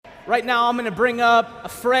Right now I'm going to bring up a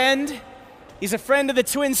friend. He's a friend of the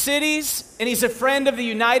Twin Cities, and he's a friend of the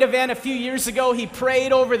Unite event. A few years ago, he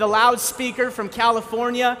prayed over the loudspeaker from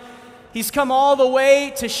California. He's come all the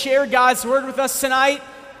way to share God's word with us tonight.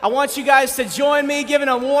 I want you guys to join me giving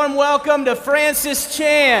a warm welcome to Francis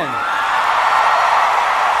Chan.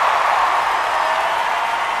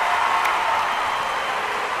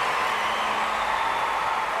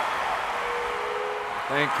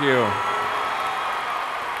 Thank you.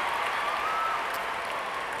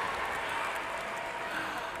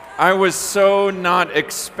 I was so not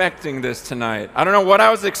expecting this tonight. I don't know what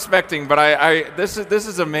I was expecting, but this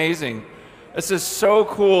is amazing. This is so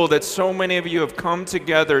cool that so many of you have come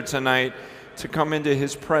together tonight to come into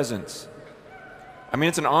His presence. I mean,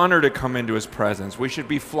 it's an honor to come into His presence. We should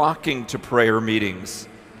be flocking to prayer meetings.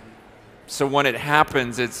 So when it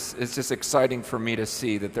happens, it's just exciting for me to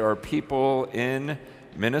see that there are people in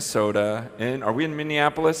Minnesota, are we in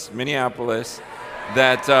Minneapolis? Minneapolis,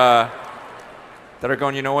 that are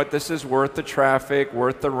going, you know what, this is worth the traffic,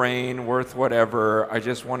 worth the rain, worth whatever. I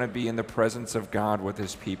just want to be in the presence of God with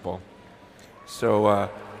His people. So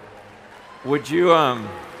would you, I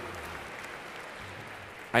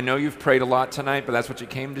know you've prayed a lot tonight, but that's what you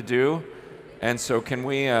came to do. And so can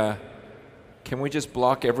we just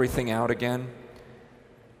block everything out again?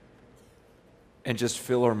 And just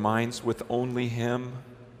fill our minds with only Him?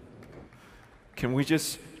 Can we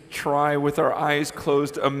just try with our eyes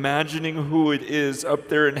closed, imagining who it is up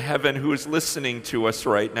there in heaven who is listening to us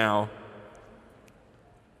right now?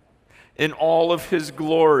 In all of His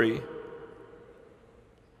glory,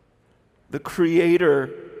 the Creator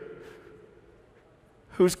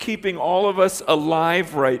who's keeping all of us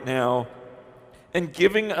alive right now and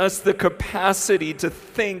giving us the capacity to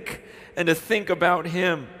think and to think about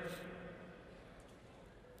Him.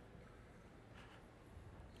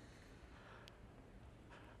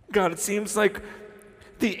 God, it seems like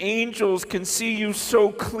the angels can see You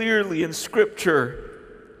so clearly in Scripture.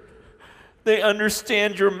 They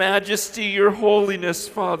understand Your majesty, Your holiness,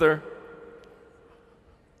 Father.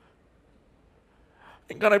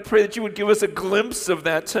 And God, I pray that You would give us a glimpse of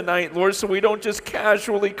that tonight, Lord, so we don't just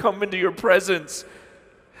casually come into Your presence,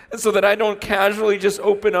 and so that I don't casually just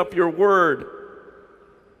open up Your word,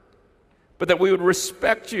 but that we would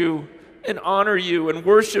respect You and honor You and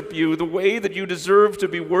worship You the way that You deserve to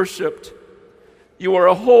be worshiped. You are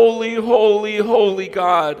a holy, holy, holy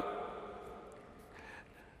God.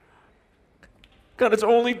 God, it's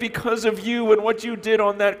only because of You and what You did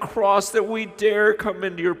on that cross that we dare come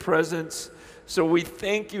into Your presence. So we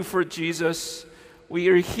thank You for Jesus. We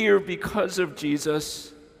are here because of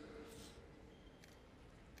Jesus.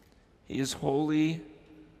 He is holy.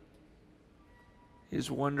 He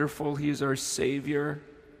is wonderful. He is our Savior.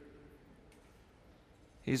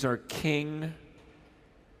 He's our King.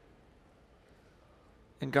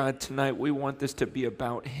 And God, tonight we want this to be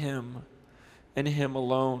about Him and Him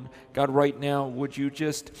alone. God, right now, would You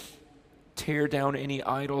just tear down any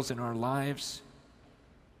idols in our lives?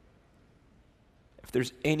 If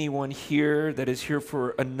there's anyone here that is here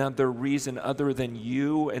for another reason other than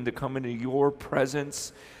You and to come into Your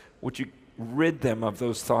presence, would You rid them of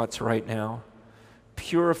those thoughts right now?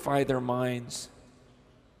 Purify their minds.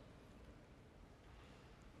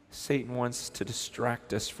 Satan wants to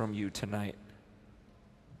distract us from You tonight.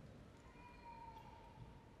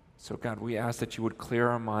 So God, we ask that You would clear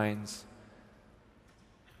our minds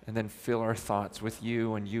and then fill our thoughts with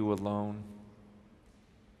You and You alone,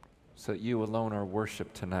 so that You alone are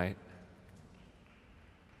worshiped tonight.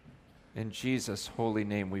 In Jesus' holy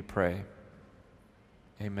name we pray.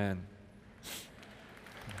 Amen.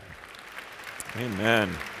 Amen.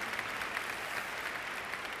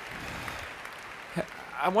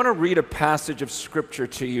 I want to read a passage of Scripture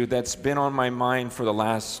to you that's been on my mind for the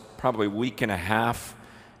last probably week and a half.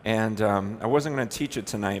 And I wasn't going to teach it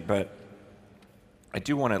tonight, but I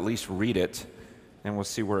do want to at least read it, and we'll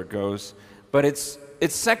see where it goes. But it's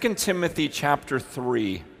 2 Timothy chapter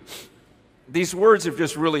 3. These words have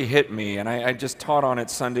just really hit me, and I just taught on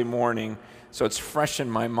it Sunday morning, so it's fresh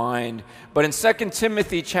in my mind. But in 2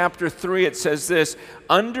 Timothy chapter 3, it says this: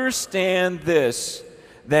 "Understand this,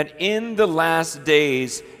 that in the last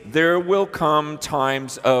days there will come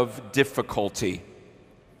times of difficulty."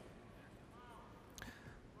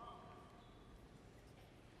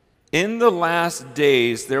 In the last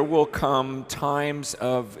days, there will come times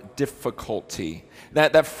of difficulty.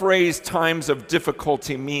 That phrase, times of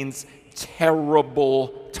difficulty, means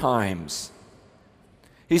terrible times.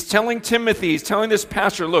 He's telling Timothy, he's telling this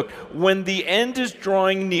pastor, look, when the end is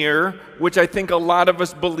drawing near, which I think a lot of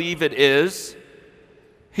us believe it is,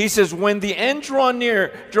 He says, when the end draws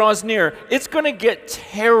near, it's going to get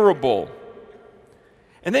terrible.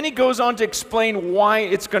 And then he goes on to explain why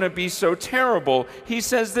it's going to be so terrible. He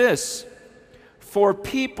says this, for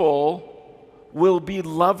people will be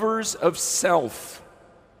lovers of self,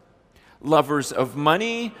 lovers of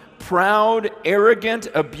money, proud, arrogant,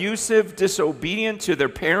 abusive, disobedient to their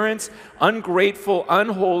parents, ungrateful,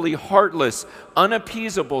 unholy, heartless,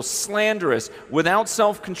 unappeasable, slanderous, without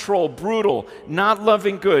self-control, brutal, not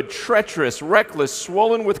loving good, treacherous, reckless,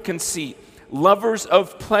 swollen with conceit, lovers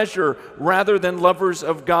of pleasure rather than lovers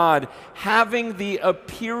of God, having the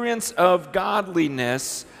appearance of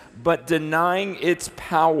godliness, but denying its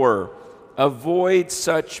power. Avoid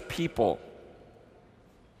such people.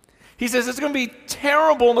 He says it's going to be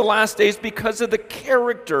terrible in the last days because of the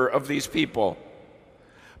character of these people.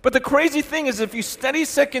 But the crazy thing is, if you study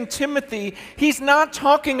 2 Timothy, he's not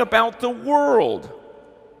talking about the world.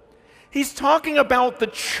 He's talking about the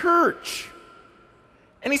church.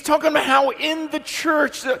 And he's talking about how in the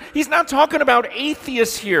church, he's not talking about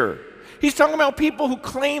atheists here. He's talking about people who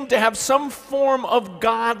claim to have some form of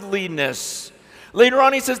godliness. Later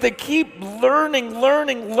on, he says they keep learning,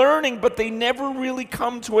 but they never really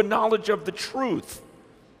come to a knowledge of the truth.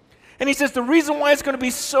 And he says the reason why it's going to be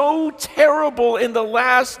so terrible in the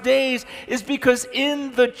last days is because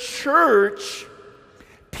in the church,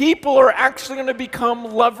 people are actually going to become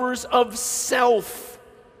lovers of self.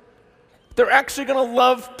 They're actually going to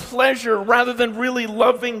love pleasure rather than really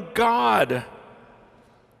loving God.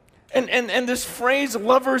 And this phrase,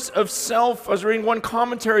 lovers of self, I was reading one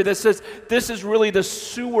commentary that says this is really the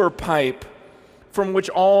sewer pipe from which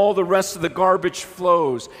all the rest of the garbage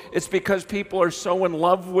flows. It's because people are so in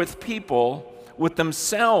love with people, with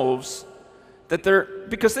themselves, that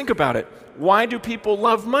because think about it, why do people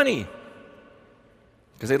love money?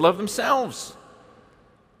 Because they love themselves.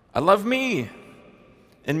 I love me,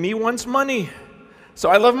 and me wants money, so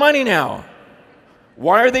I love money now.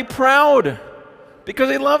 Why are they proud? Because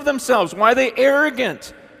they love themselves. Why are they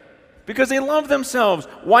arrogant? Because they love themselves.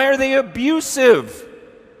 Why are they abusive?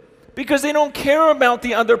 Because they don't care about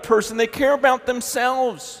the other person. They care about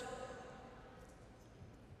themselves.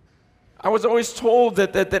 I was always told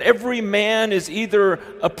that every man is either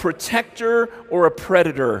a protector or a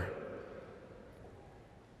predator.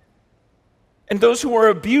 And those who are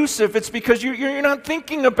abusive, it's because you're not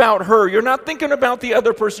thinking about her. You're not thinking about the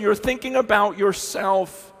other person. You're thinking about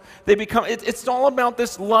yourself. It's all about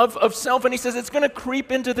this love of self. And he says it's going to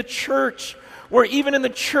creep into the church, where even in the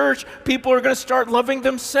church, people are going to start loving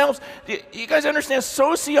themselves. You guys understand,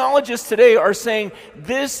 sociologists today are saying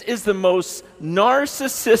this is the most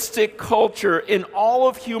narcissistic culture in all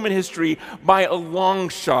of human history by a long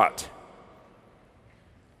shot.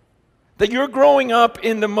 That you're growing up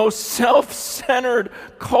in the most self-centered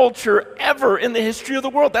culture ever in the history of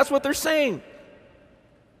the world. That's what they're saying.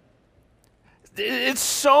 It's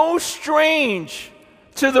so strange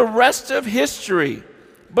to the rest of history,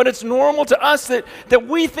 but it's normal to us that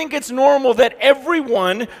we think it's normal that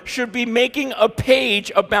everyone should be making a page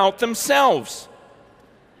about themselves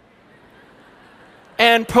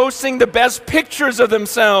and posting the best pictures of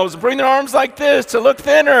themselves, bring their arms like this to look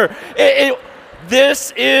thinner.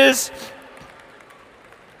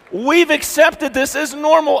 We've accepted this as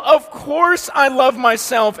normal. Of course I love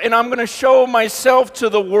myself, and I'm going to show myself to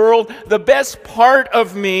the world, the best part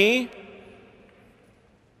of me.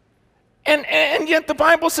 And yet the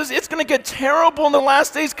Bible says it's going to get terrible in the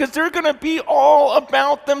last days because they're going to be all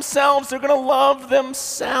about themselves. They're going to love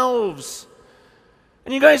themselves.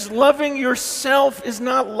 And you guys, loving yourself is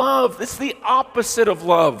not love. It's the opposite of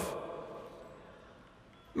love.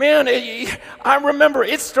 Man, I remember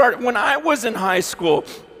it started when I was in high school.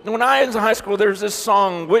 When I was in high school, there's this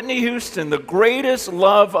song, Whitney Houston, the greatest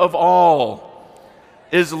love of all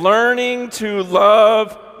is learning to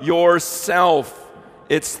love yourself.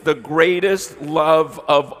 It's the greatest love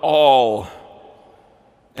of all.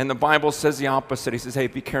 And the Bible says the opposite. He says, hey,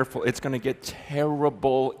 be careful. It's going to get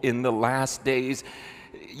terrible in the last days.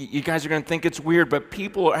 You guys are going to think it's weird, but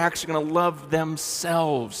people are actually going to love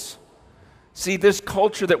themselves. See, this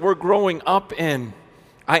culture that we're growing up in,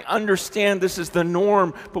 I understand this is the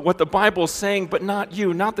norm, but what the Bible is saying, but not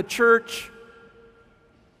you, not the church.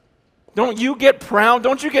 Don't you get proud,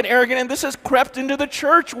 don't you get arrogant, and this has crept into the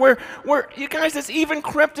church where you guys, it's even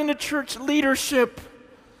crept into church leadership.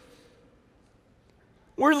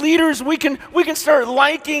 We're leaders, we can start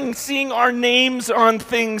liking seeing our names on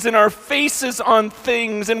things and our faces on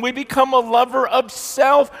things, and we become a lover of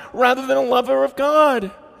self rather than a lover of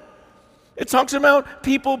God. It talks about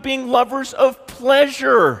people being lovers of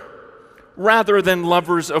pleasure rather than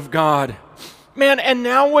lovers of God. Man, and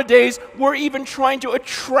nowadays, we're even trying to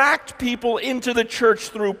attract people into the church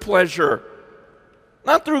through pleasure.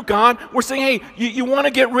 Not through God. We're saying, hey, you want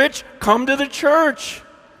to get rich? Come to the church.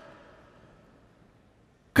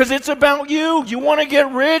 Because it's about you. You want to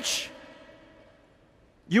get rich?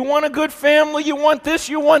 You want a good family? You want this?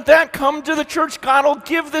 You want that? Come to the church. God will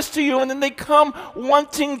give this to you. And then they come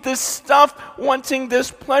wanting this stuff, wanting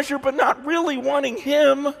this pleasure, but not really wanting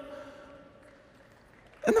Him.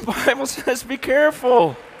 And the Bible says, be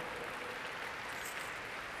careful.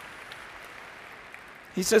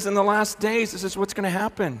 He says in the last days, this is what's going to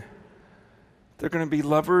happen. They're going to be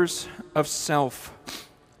lovers of self,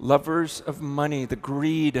 lovers of money, the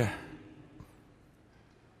greed.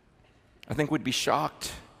 I think we'd be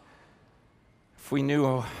shocked if we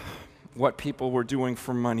knew what people were doing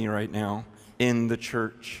for money right now in the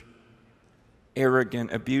church.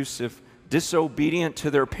 Arrogant, abusive, disobedient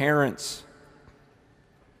to their parents.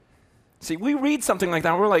 See, we read something like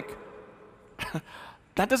that, and we're like,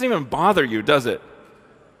 that doesn't even bother you, does it?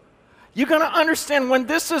 You got to understand, when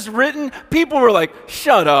this is written, people were like,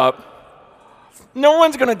 shut up. No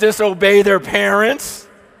one's going to disobey their parents.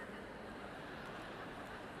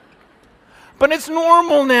 But it's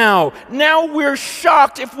normal now. Now we're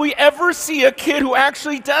shocked if we ever see a kid who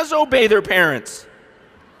actually does obey their parents.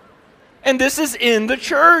 And this is in the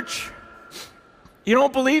church. You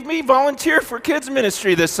don't believe me? Volunteer for kids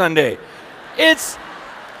ministry this Sunday.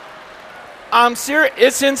 I'm serious,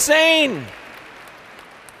 it's insane.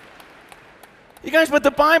 You guys, but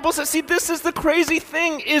the Bible says, see, this is the crazy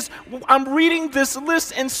thing, is I'm reading this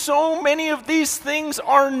list, and so many of these things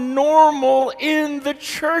are normal in the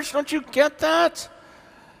church. Don't you get that?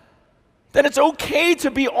 That it's okay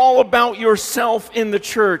to be all about yourself in the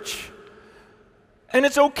church. And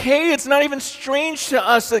it's okay, it's not even strange to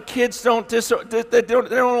us that kids don't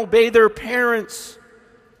obey their parents.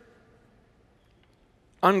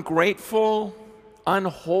 Ungrateful,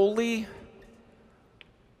 unholy.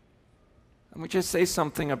 Let me just say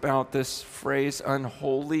something about this phrase,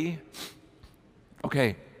 unholy.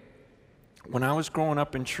 Okay, when I was growing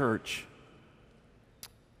up in church,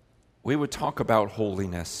 we would talk about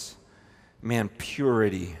holiness. Man,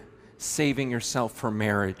 purity, saving yourself for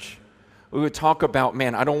marriage. We would talk about,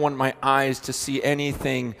 man, I don't want my eyes to see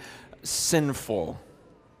anything sinful.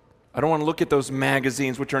 I don't want to look at those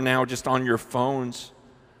magazines which are now just on your phones.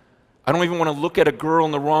 I don't even want to look at a girl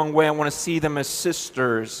in the wrong way. I want to see them as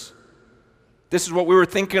sisters. This is what we were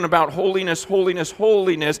thinking about, holiness, holiness,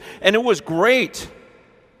 holiness, and it was great.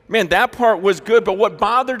 Man, that part was good, but what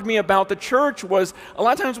bothered me about the church was a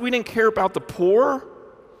lot of times we didn't care about the poor.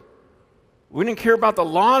 We didn't care about the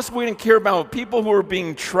lost. We didn't care about people who were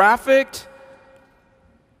being trafficked.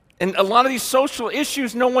 And a lot of these social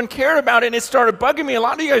issues, no one cared about it, and it started bugging me. A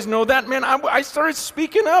lot of you guys know that, man. I started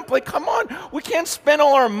speaking up, like, come on. We can't spend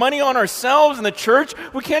all our money on ourselves in the church.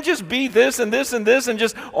 We can't just be this and this and this and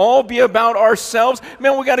just all be about ourselves.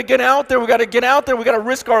 Man, we got to get out there. We got to get out there. We got to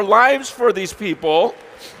risk our lives for these people.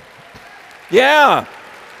 Yeah.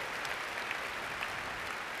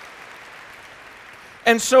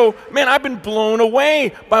 And so, man, I've been blown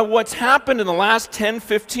away by what's happened in the last 10,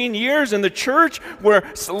 15 years in the church,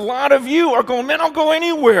 where a lot of you are going, man, I'll go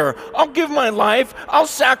anywhere. I'll give my life. I'll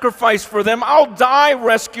sacrifice for them. I'll die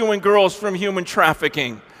rescuing girls from human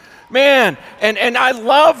trafficking. Man, and I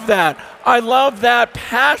love that. I love that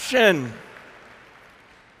passion.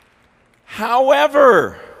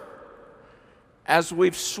 However, as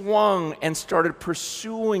we've swung and started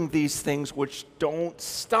pursuing these things which don't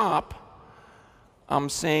stop, I'm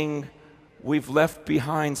saying we've left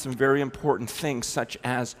behind some very important things, such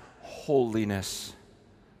as holiness,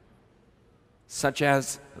 such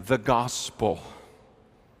as the gospel.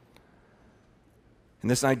 And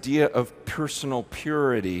this idea of personal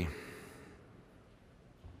purity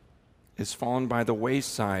is fallen by the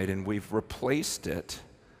wayside, and we've replaced it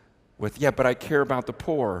with, yeah, but I care about the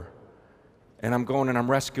poor. And I'm going and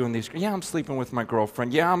I'm rescuing these. Yeah, I'm sleeping with my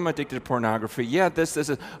girlfriend. Yeah, I'm addicted to pornography. Yeah, this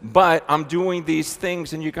is. But I'm doing these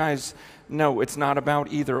things, and you guys know it's not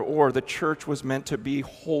about either or. The church was meant to be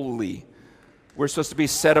holy. We're supposed to be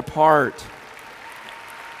set apart.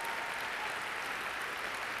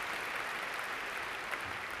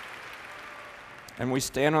 And we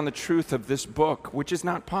stand on the truth of this book, which is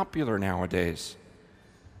not popular nowadays.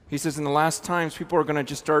 He says in the last times, people are going to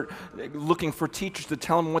just start looking for teachers to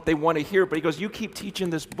tell them what they want to hear. But he goes, you keep teaching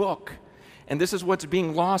this book. And this is what's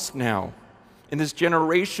being lost now in this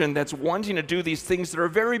generation that's wanting to do these things that are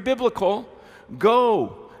very biblical.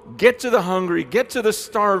 Go, get to the hungry, get to the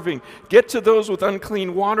starving, get to those with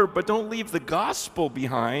unclean water, but don't leave the gospel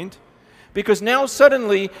behind. Because now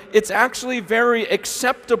suddenly it's actually very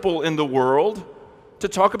acceptable in the world to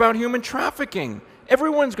talk about human trafficking.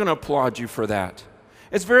 Everyone's going to applaud you for that.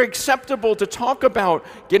 It's very acceptable to talk about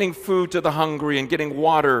getting food to the hungry and getting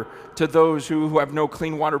water to those who have no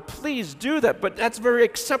clean water. Please do that, but that's very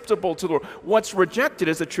acceptable to the world. What's rejected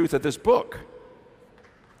is the truth of this book.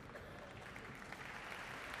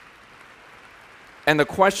 And the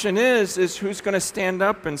question is who's going to stand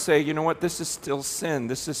up and say, you know what, this is still sin,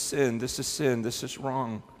 this is sin, this is sin, this is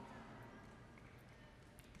wrong.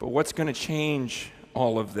 But what's going to change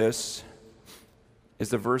all of this is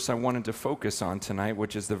the verse I wanted to focus on tonight,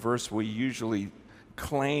 which is the verse we usually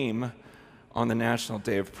claim on the National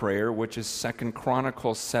Day of Prayer, which is 2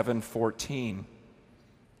 Chronicles 7:14.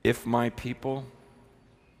 If my people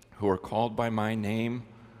who are called by my name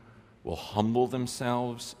will humble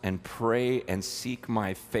themselves and pray and seek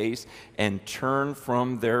my face and turn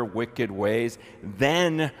from their wicked ways,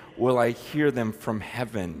 then will I hear them from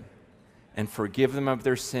heaven and forgive them of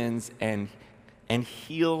their sins and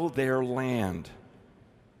heal their land.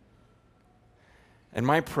 And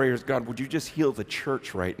my prayer is, God, would you just heal the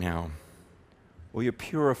church right now? Will you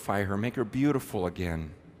purify her, make her beautiful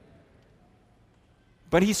again?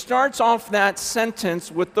 But he starts off that sentence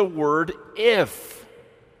with the word if.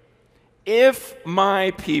 If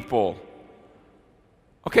my people.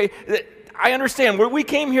 Okay, I understand. We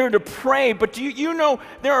came here to pray, but do you know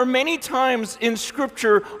there are many times in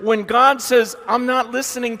Scripture when God says, I'm not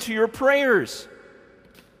listening to your prayers.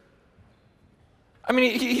 I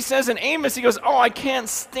mean, he says in Amos, he goes, oh, I can't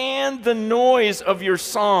stand the noise of your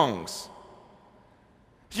songs.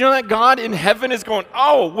 Do you know that God in heaven is going,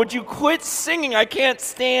 oh, would you quit singing? I can't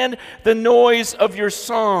stand the noise of your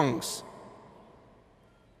songs.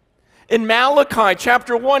 In Malachi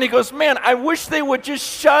chapter 1, he goes, man, I wish they would just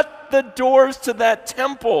shut the doors to that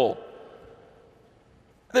temple.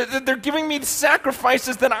 They're giving me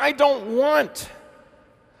sacrifices that I don't want.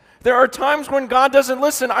 There are times when God doesn't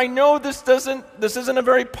listen. I know this isn't a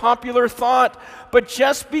very popular thought, but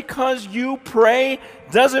just because you pray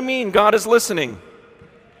doesn't mean God is listening.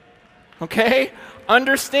 Okay?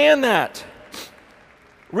 Understand that.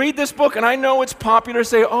 Read this book, and I know it's popular to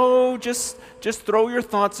say, oh, just throw your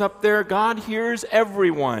thoughts up there. God hears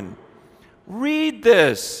everyone. Read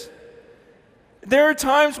this. There are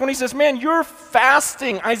times when he says, man, you're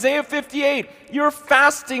fasting. Isaiah 58, you're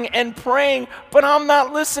fasting and praying, but I'm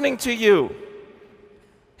not listening to you.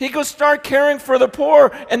 He goes, start caring for the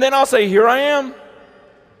poor, and then I'll say, here I am.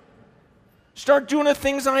 Start doing the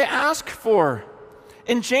things I ask for.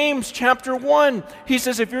 In James chapter 1, he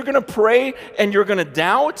says, if you're going to pray and you're going to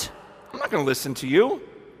doubt, I'm not going to listen to you.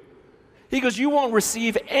 He goes, you won't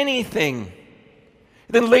receive anything.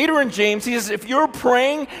 Then later in James, he says, if you're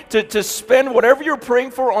praying to spend whatever you're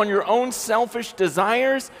praying for on your own selfish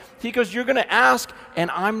desires, he goes, you're going to ask,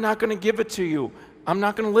 and I'm not going to give it to you. I'm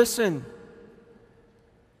not going to listen.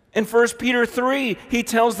 In 1 Peter 3, he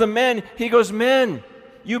tells the men, he goes, men,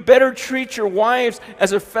 you better treat your wives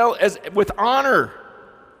with honor,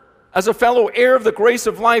 as a fellow heir of the grace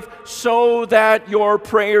of life, so that your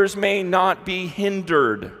prayers may not be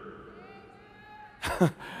hindered.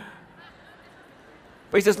 But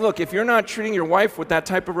he says, look, if you're not treating your wife with that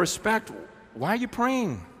type of respect, why are you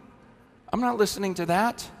praying? I'm not listening to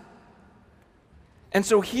that. And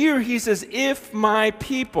so here he says, if my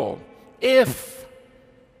people,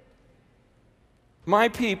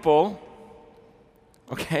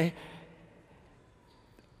 okay,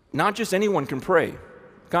 not just anyone can pray.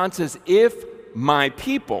 God says, if my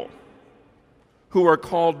people who are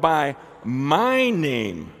called by my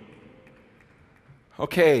name.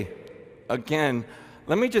 Okay, again,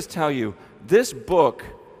 let me just tell you, this book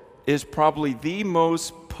is probably the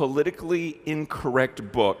most politically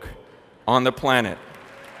incorrect book on the planet.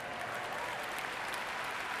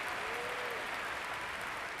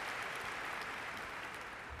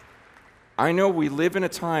 I know we live in a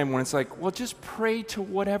time when it's like, well, just pray to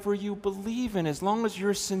whatever you believe in as long as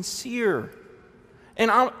you're sincere. And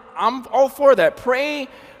I'm all for that. Pray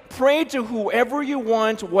to whoever you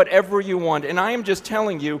want, whatever you want. And I am just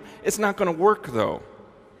telling you, it's not going to work though.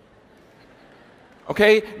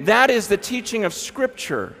 Okay? That is the teaching of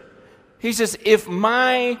Scripture. He says, if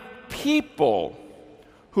my people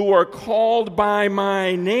who are called by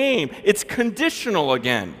my name, it's conditional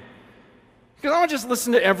again. Because I don't just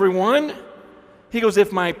listen to everyone. He goes,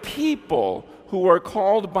 if my people who are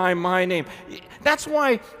called by my name. That's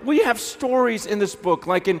why we have stories in this book,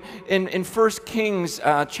 like in 1 Kings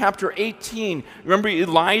chapter 18. Remember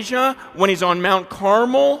Elijah when he's on Mount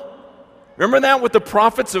Carmel? Remember that with the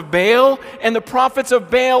prophets of Baal? And the prophets of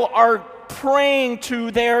Baal are praying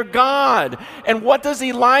to their God. And what does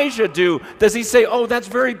Elijah do? Does he say, oh, that's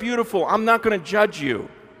very beautiful, I'm not going to judge you?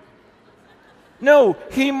 No,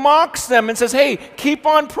 he mocks them and says, hey, keep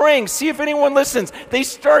on praying. See if anyone listens. They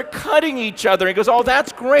start cutting each other. He goes, oh,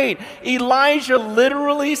 that's great. Elijah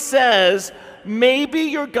literally says, maybe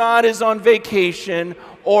your God is on vacation,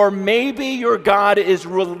 or maybe your God is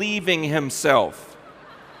relieving himself.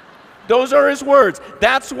 Those are his words.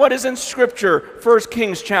 That's what is in Scripture, 1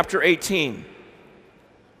 Kings chapter 18.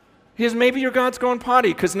 He says, maybe your God's going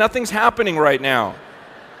potty because nothing's happening right now.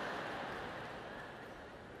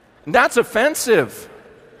 That's offensive.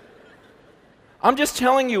 I'm just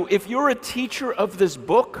telling you, if you're a teacher of this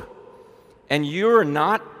book and you're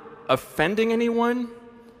not offending anyone,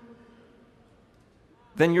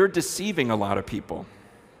 then you're deceiving a lot of people.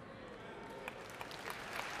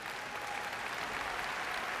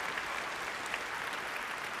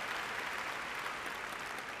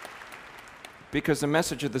 Because the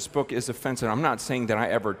message of this book is offensive. I'm not saying that I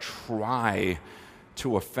ever try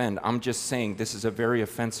to offend. I'm just saying this is a very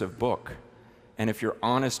offensive book. And if you're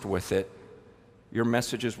honest with it, your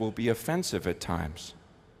messages will be offensive at times.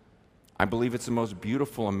 I believe it's the most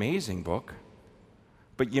beautiful, amazing book.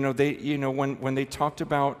 But when they talked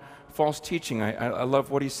about false teaching, I love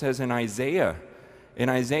what he says in Isaiah. In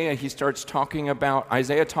Isaiah,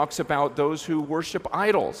 Isaiah talks about those who worship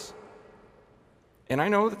idols. And I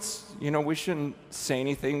know we shouldn't say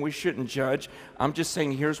anything, we shouldn't judge. I'm just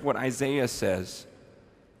saying, here's what Isaiah says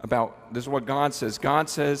this is what God says. God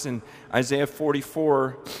says in Isaiah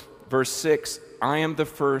 44, verse 6, I am the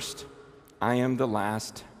first, I am the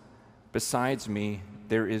last. Besides me,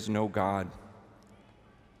 there is no God.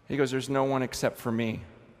 He goes, there's no one except for me.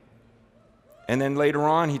 And then later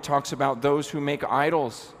on, he talks about those who make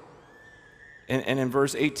idols. And in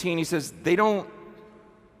verse 18, he says, they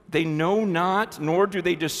know not, nor do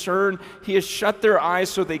they discern. He has shut their eyes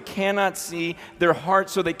so they cannot see, their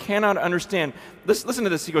hearts so they cannot understand. Listen to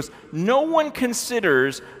this. He goes, no one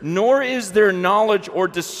considers, nor is there knowledge or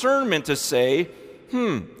discernment to say,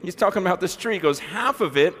 he's talking about this tree. He goes, half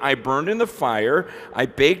of it I burned in the fire, I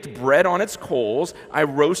baked bread on its coals, I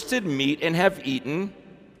roasted meat and have eaten.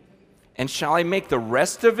 And shall I make the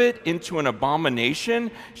rest of it into an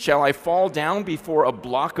abomination? Shall I fall down before a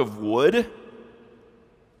block of wood?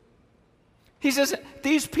 He says,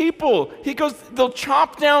 these people, he goes, they'll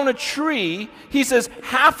chop down a tree. He says,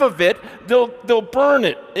 half of it, they'll burn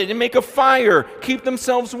it and make a fire, keep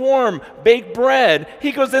themselves warm, bake bread.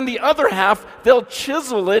 He goes, then the other half, they'll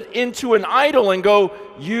chisel it into an idol and go,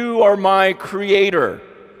 you are my creator.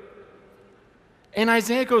 And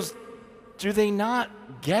Isaiah goes, do they not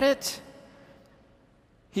get it?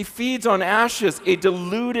 He feeds on ashes. A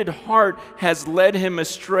deluded heart has led him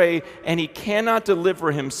astray, and he cannot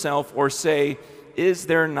deliver himself or say, is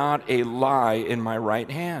there not a lie in my right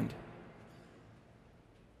hand?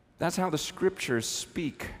 That's how the Scriptures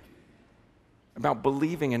speak about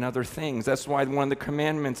believing in other things. That's why one of the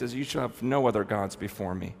commandments is you shall have no other gods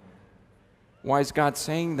before me. Why is God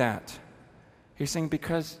saying that? He's saying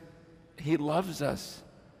because he loves us.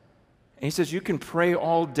 And he says you can pray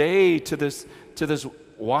all day to this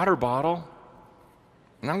water bottle,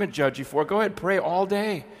 and I'm going to judge you for it. Go ahead, pray all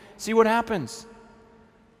day. See what happens.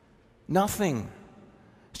 Nothing.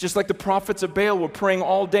 It's just like the prophets of Baal were praying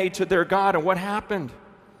all day to their God, and what happened?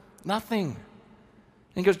 Nothing.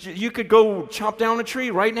 And he goes, you could go chop down a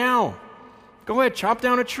tree right now. Go ahead, chop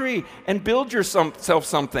down a tree and build yourself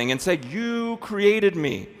something and say, you created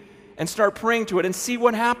me, and start praying to it and see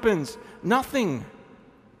what happens. Nothing.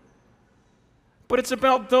 But it's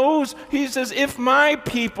about those, he says, if my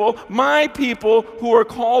people who are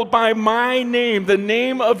called by my name, the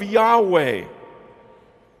name of Yahweh.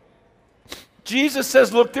 Jesus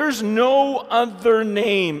says, look, there's no other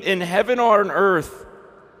name in heaven or on earth,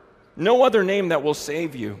 no other name that will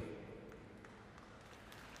save you.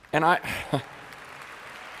 And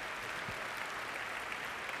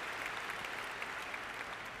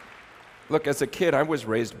look, as a kid, I was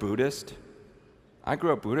raised Buddhist. I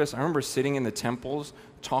grew up Buddhist. I remember sitting in the temples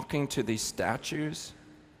talking to these statues,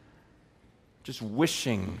 just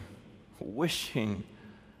wishing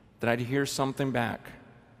that I'd hear something back.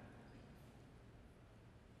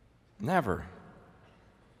 Never.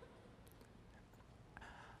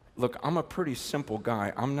 Look, I'm a pretty simple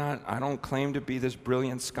guy. I don't claim to be this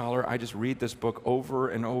brilliant scholar. I just read this book over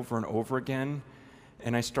and over and over again.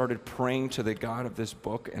 And I started praying to the God of this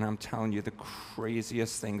book, and I'm telling you, the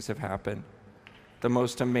craziest things have happened. The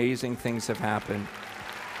most amazing things have happened.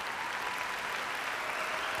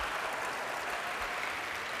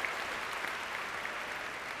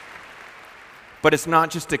 But it's not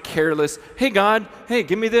just a careless, hey God, hey,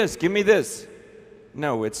 give me this, give me this.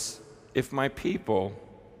 No, it's if my people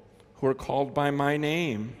who are called by my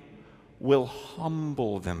name will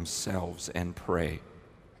humble themselves and pray.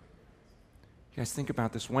 You guys think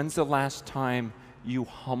about this. When's the last time you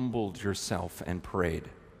humbled yourself and prayed?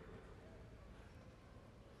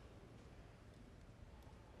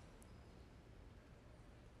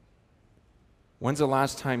 When's the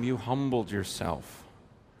last time you humbled yourself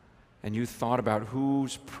and you thought about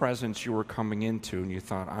whose presence you were coming into and you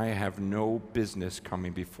thought, I have no business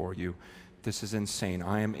coming before you. This is insane.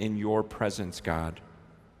 I am in your presence, God.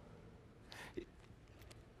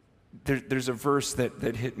 There's a verse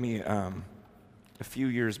that hit me a few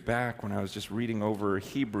years back when I was just reading over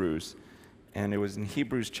Hebrews, and it was in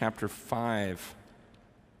Hebrews chapter 5,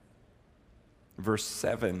 verse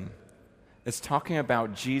 7. It's talking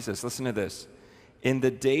about Jesus. Listen to this. In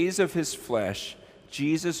the days of his flesh,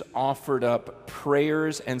 Jesus offered up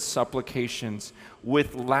prayers and supplications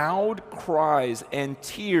with loud cries and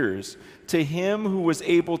tears to him who was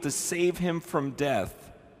able to save him from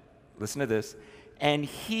death. Listen to this. And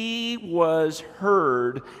he was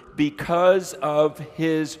heard because of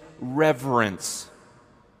his reverence.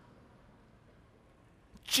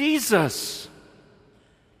 Jesus.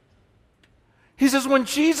 He says when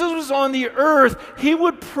Jesus was on the earth, he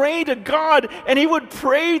would pray to God, and he would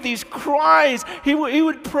pray these cries. He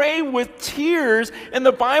would pray with tears, and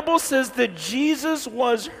the Bible says that Jesus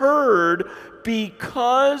was heard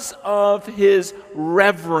because of his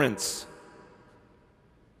reverence.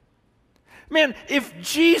 Man, if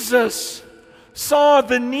Jesus saw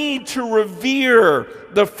the need to revere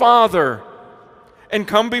the Father and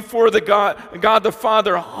come before the God the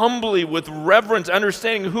Father humbly with reverence,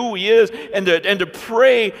 understanding who he is, and to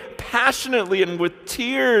pray passionately and with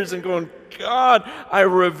tears and going, God, I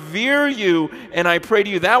revere you and I pray to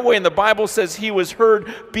you that way, and the Bible says he was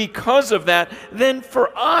heard because of that, then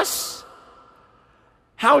for us,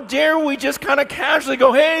 how dare we just kind of casually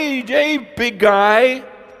go, hey, big guy.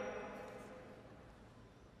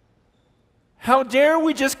 How dare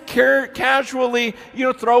we just casually,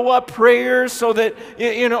 throw up prayers so that,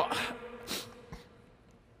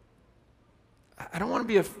 I don't want to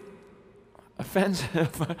be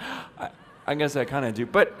offensive. I guess I kind of do.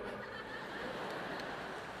 But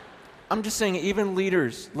I'm just saying, even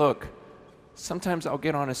leaders, look, sometimes I'll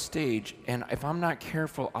get on a stage, and if I'm not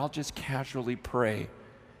careful, I'll just casually pray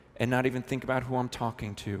and not even think about who I'm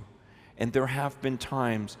talking to. And there have been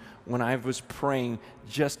times when I was praying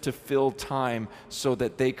just to fill time so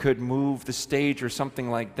that they could move the stage or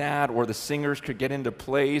something like that, or the singers could get into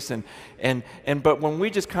place. But when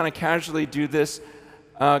we just kind of casually do this,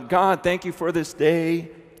 God, thank you for this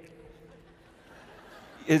day.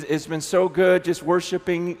 It's been so good just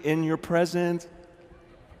worshiping in your presence.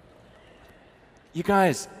 You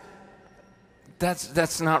guys,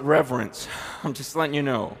 that's not reverence. I'm just letting you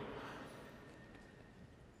know.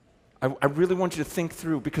 I really want you to think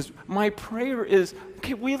through, because my prayer is,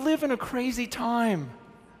 okay, we live in a crazy time.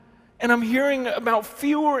 And I'm hearing about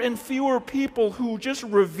fewer and fewer people who just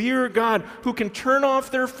revere God, who can turn off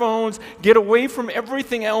their phones, get away from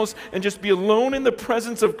everything else, and just be alone in the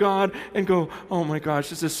presence of God and go, oh my gosh,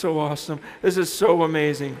 this is so awesome. This is so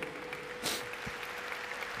amazing.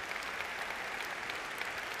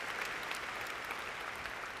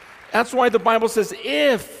 That's why the Bible says,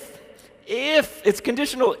 if, it's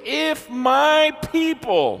conditional, if my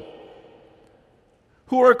people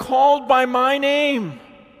who are called by my name.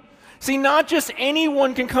 See, not just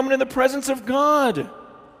anyone can come into the presence of God.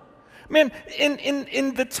 Man,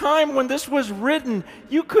 in the time when this was written,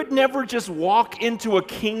 you could never just walk into a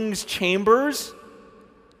king's chambers.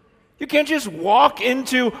 You can't just walk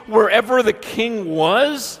into wherever the king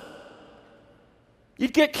was.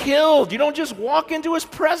 You'd get killed. You don't just walk into his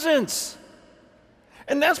presence.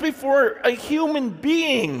 And that's before a human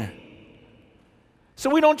being. So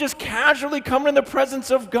we don't just casually come in the presence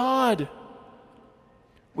of God.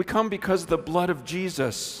 We come because of the blood of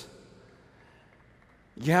Jesus.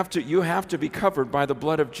 You have to be covered by the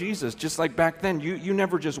blood of Jesus. Just like back then, you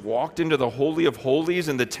never just walked into the Holy of Holies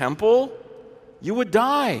in the temple. You would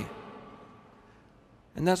die.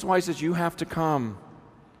 And that's why he says you have to come,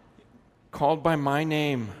 called by my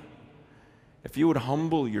name. If you would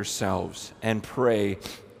humble yourselves and pray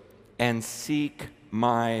and seek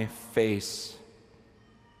my face.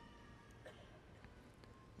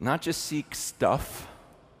 Not just seek stuff,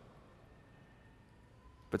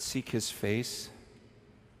 but seek his face.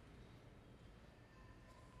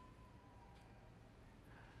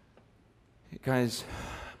 Guys,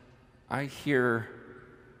 I hear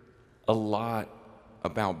a lot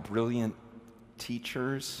about brilliant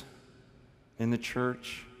teachers in the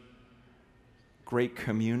church, great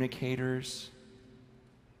communicators.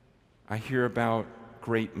 I hear about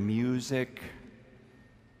great music,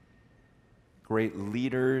 great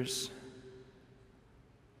leaders.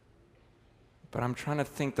 But I'm trying to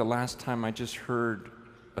think the last time I just heard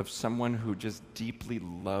of someone who just deeply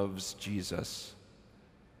loves Jesus.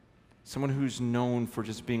 Someone who's known for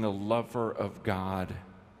just being a lover of God.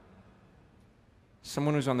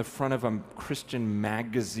 Someone who's on the front of a Christian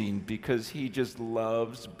magazine because he just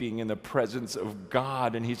loves being in the presence of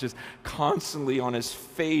God, and he's just constantly on his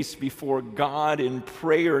face before God in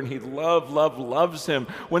prayer, and he loves him.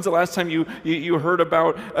 When's the last time you heard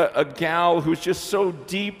about a gal who's just so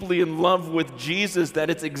deeply in love with Jesus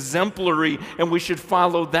that it's exemplary, and we should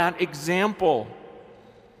follow that example?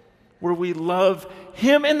 Where we love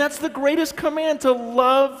him, and that's the greatest command, to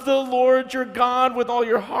love the Lord your God with all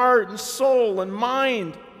your heart and soul and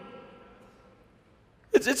mind.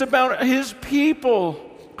 It's about his people,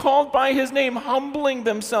 called by his name, humbling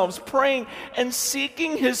themselves, praying and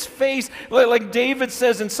seeking his face. Like David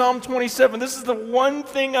says in Psalm 27, this is the one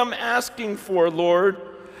thing I'm asking for, Lord.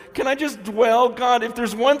 Can I just dwell, God, if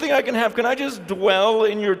there's one thing I can have, can I just dwell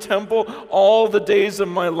in your temple all the days of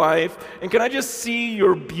my life? And can I just see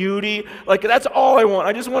your beauty? Like, that's all I want.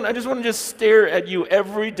 I just want to just stare at you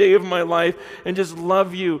every day of my life and just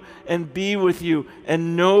love you and be with you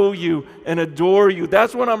and know you and adore you.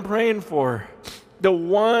 That's what I'm praying for. The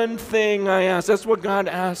one thing I ask. That's what God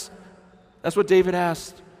asked. That's what David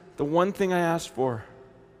asked. The one thing I asked for.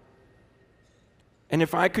 And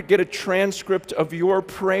if I could get a transcript of your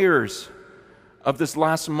prayers of this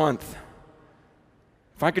last month,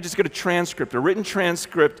 if I could just get a transcript, a written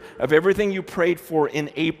transcript of everything you prayed for in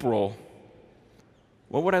April,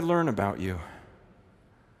 what would I learn about you?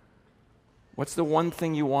 What's the one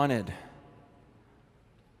thing you wanted?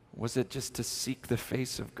 Was it just to seek the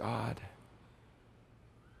face of God?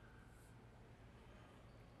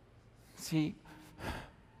 See,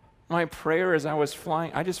 my prayer as I was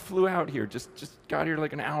flying, I just flew out here, just got here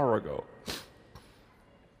like an hour ago.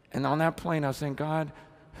 And on that plane, I was saying, God,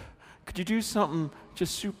 could you do something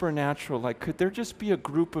just supernatural? Like, could there just be a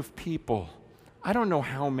group of people? I don't know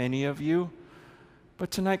how many of you, but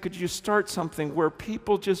tonight, could you start something where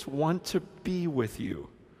people just want to be with you?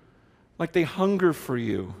 Like they hunger for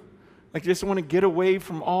you. Like, just want to get away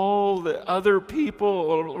from all the other people,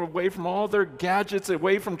 or away from all their gadgets,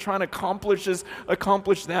 away from trying to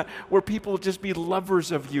accomplish that, where people just be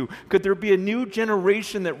lovers of you. Could there be a new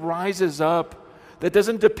generation that rises up that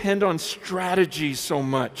doesn't depend on strategy so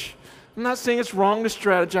much? I'm not saying it's wrong to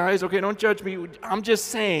strategize. Okay, don't judge me. I'm just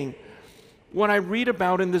saying what I read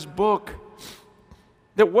about in this book,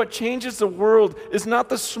 that what changes the world is not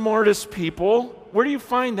the smartest people. Where do you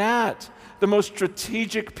find that? The most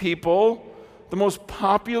strategic people, the most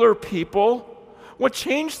popular people. What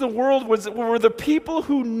changed the world were the people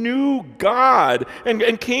who knew God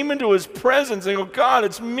and came into his presence and go, God,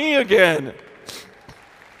 it's me again.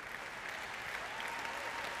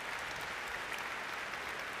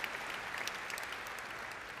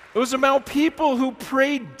 It was about people who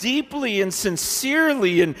prayed deeply and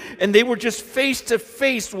sincerely, and they were just face to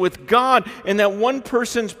face with God, and that one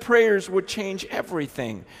person's prayers would change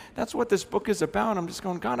everything. That's what this book is about. I'm just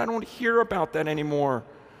going, God, I don't hear about that anymore.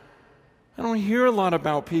 I don't hear a lot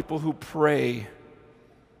about people who pray.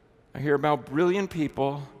 I hear about brilliant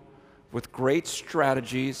people with great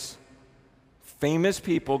strategies, famous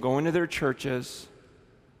people going to their churches,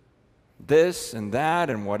 this and that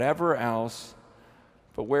and whatever else.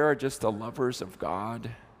 But where are just the lovers of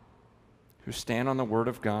God who stand on the Word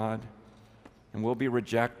of God and will be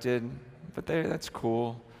rejected, but that's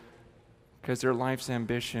cool because their life's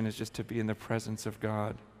ambition is just to be in the presence of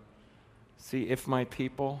God. See, if my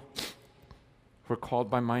people who are called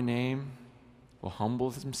by my name will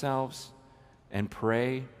humble themselves and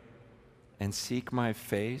pray and seek my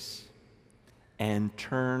face and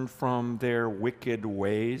turn from their wicked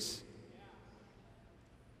ways.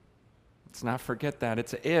 Let's not forget that.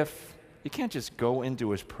 It's a if. You can't just go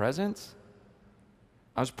into his presence.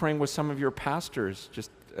 I was praying with some of your pastors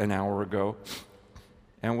just an hour ago,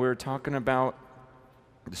 and we were talking about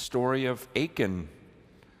the story of Achan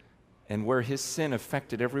and where his sin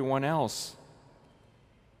affected everyone else.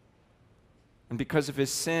 And because of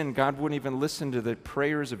his sin, God wouldn't even listen to the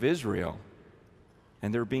prayers of Israel,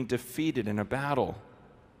 and they're being defeated in a battle.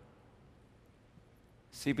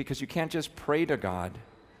 See, because you can't just pray to God.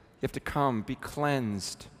 You have to come, be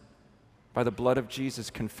cleansed by the blood of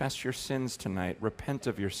Jesus. Confess your sins tonight. Repent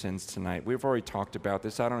of your sins tonight. We've already talked about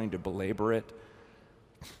this. I don't need to belabor it.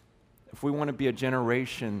 If we want to be a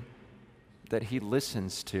generation that he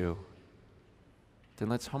listens to then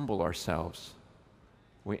let's humble ourselves.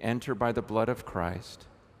 We enter by the blood of Christ.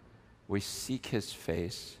 We seek his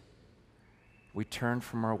face. We turn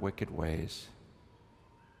from our wicked ways.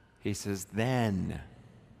 He says, then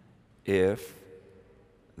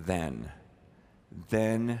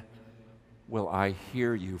will I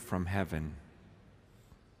hear you from heaven.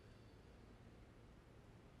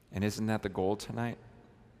 And isn't that the goal tonight?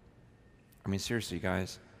 I mean, seriously,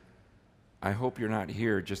 guys, I hope you're not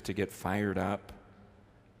here just to get fired up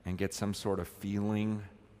and get some sort of feeling.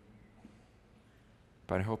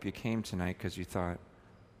 But I hope you came tonight because you thought,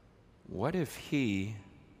 what if he,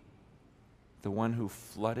 the one who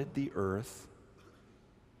flooded the earth,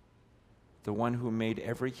 the one who made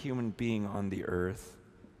every human being on the earth,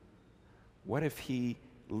 what if he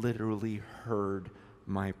literally heard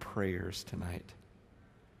my prayers tonight?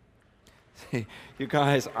 You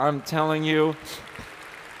guys, I'm telling you,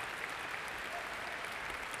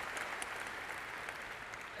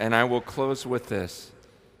 and I will close with this.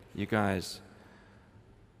 You guys,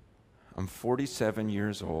 I'm 47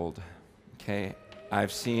 years old, okay?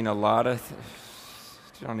 I've seen a lot of,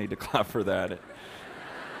 you don't need to clap for that.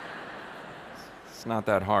 It's not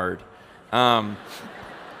that hard. I'm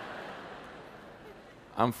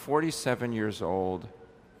 47 years old.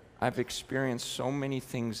 I've experienced so many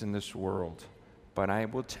things in this world, but I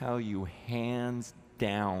will tell you, hands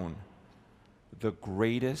down, the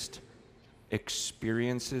greatest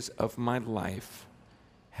experiences of my life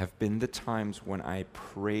have been the times when I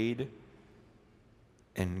prayed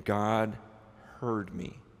and God heard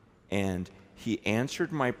me, and he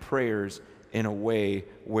answered my prayers in a way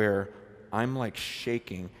where I'm like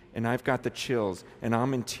shaking, and I've got the chills, and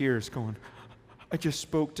I'm in tears going, I just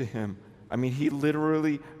spoke to him. I mean, he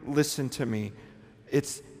literally listened to me.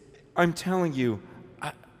 I'm telling you,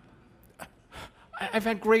 I've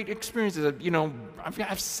had great experiences. You know, I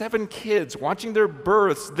have 7 kids, watching their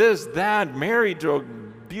births, this, that, married to a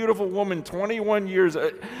beautiful woman, 21 years.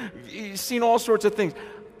 You've seen all sorts of things.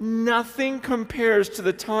 Nothing compares to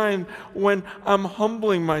the time when I'm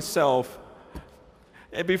humbling myself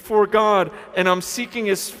before God and I'm seeking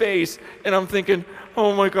his face and I'm thinking,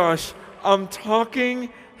 oh my gosh, I'm talking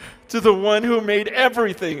to the one who made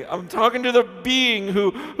everything. I'm talking to the being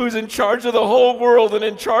who's in charge of the whole world and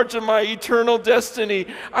in charge of my eternal destiny.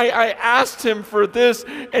 I asked him for this,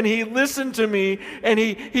 and he listened to me, and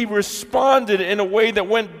he responded in a way that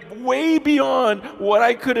went way beyond what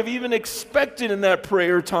I could have even expected in that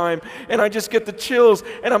prayer time. And I just get the chills,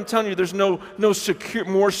 and I'm telling you, there's no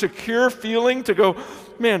more secure feeling to go,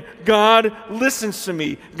 man, God listens to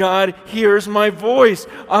me. God hears my voice.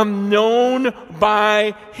 I'm known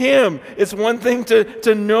by him. It's one thing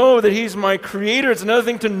to know that he's my creator. It's another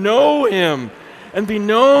thing to know him and be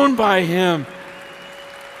known by him.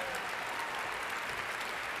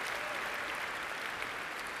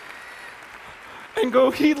 And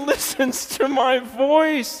go, he listens to my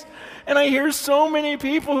voice. And I hear so many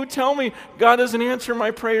people who tell me, God doesn't answer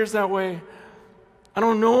my prayers that way. I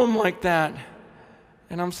don't know him like that.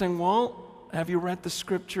 And I'm saying, well, have you read the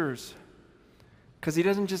scriptures? Because he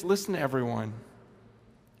doesn't just listen to everyone.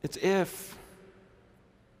 It's if.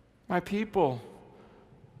 My people,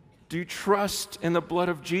 do you trust in the blood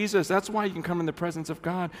of Jesus? That's why you can come in the presence of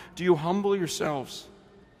God. Do you humble yourselves?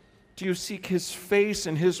 Do you seek his face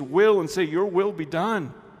and his will and say, your will be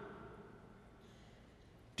done?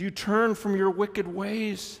 Do you turn from your wicked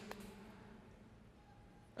ways?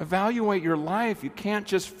 Evaluate your life. You can't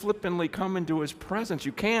just flippantly come into his presence.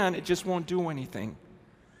 You can, it just won't do anything.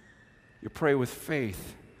 You pray with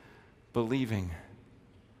faith, believing.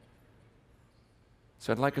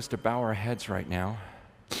 So I'd like us to bow our heads right now.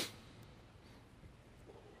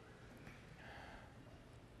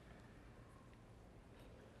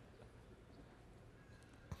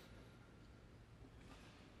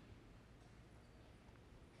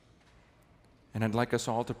 And I'd like us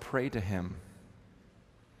all to pray to him.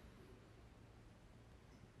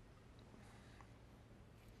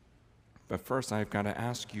 But first, I've got to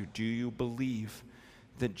ask you, do you believe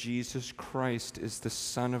that Jesus Christ is the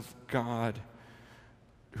Son of God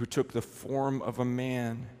who took the form of a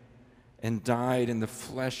man and died in the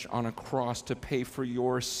flesh on a cross to pay for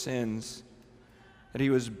your sins? That he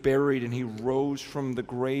was buried and he rose from the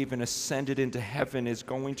grave and ascended into heaven, is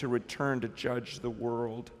going to return to judge the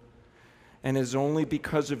world. And it's only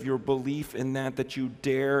because of your belief in that you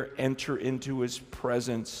dare enter into his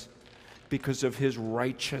presence, because of his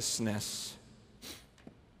righteousness.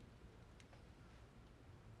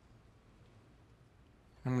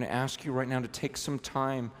 I'm going to ask you right now to take some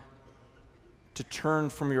time to turn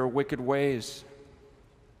from your wicked ways.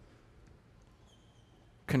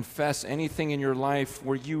 confess anything in your life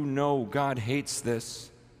where you know God hates this.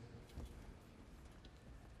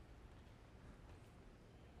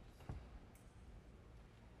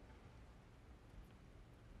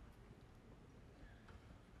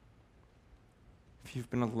 If you've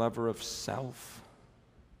been a lover of self,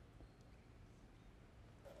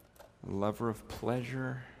 a lover of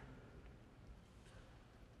pleasure,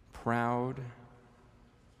 proud,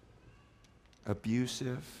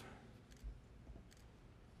 abusive,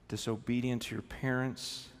 disobedient to your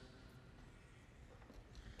parents,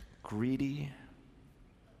 greedy,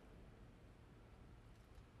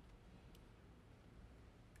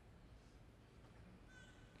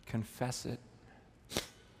 confess it.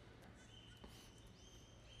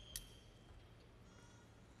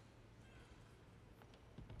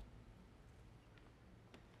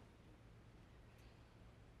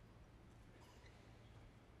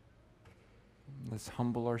 Let's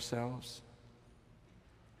humble ourselves.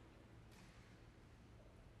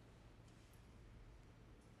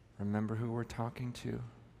 Remember who we're talking to.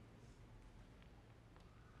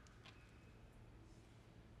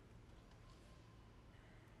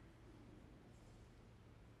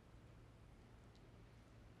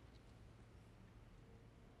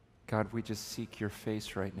 God, we just seek your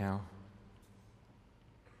face right now.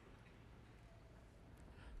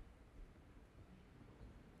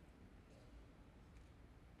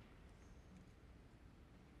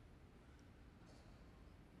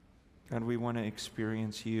 God, we want to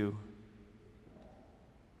experience you.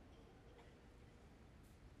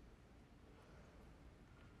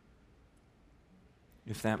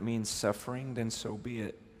 If that means suffering, then so be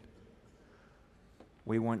it.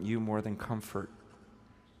 We want you more than comfort.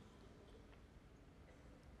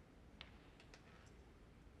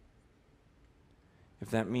 If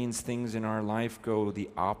that means things in our life go the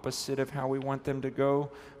opposite of how we want them to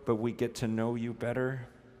go, but we get to know you better,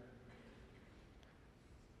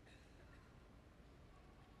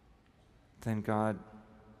 then God,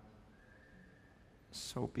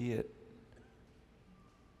 so be it.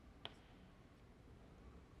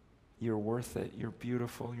 You're worth it. You're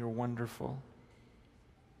beautiful. You're wonderful.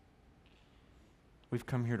 We've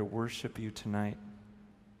come here to worship you tonight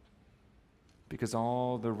because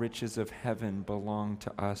all the riches of heaven belong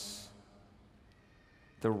to us.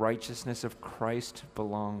 The righteousness of Christ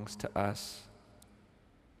belongs to us.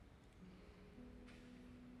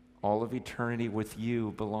 All of eternity with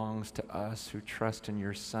you belongs to us who trust in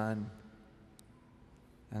your Son.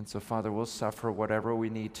 And so, Father, we'll suffer whatever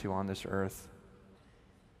we need to on this earth.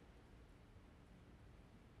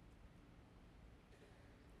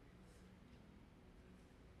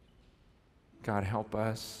 God, help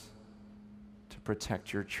us to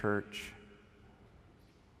protect your church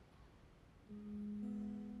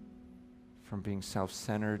from being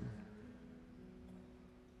self-centered,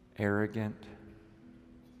 arrogant,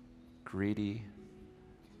 greedy,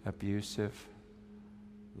 abusive,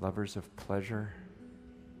 lovers of pleasure.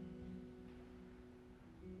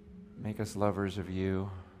 Make us lovers of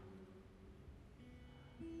you.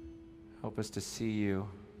 Help us to see you,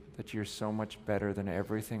 that you're so much better than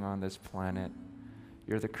everything on this planet.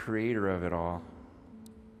 You're the creator of it all.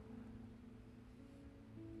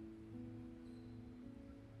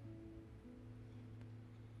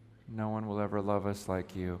 No one will ever love us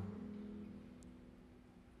like you.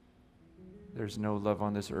 There's no love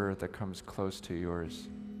on this earth that comes close to yours.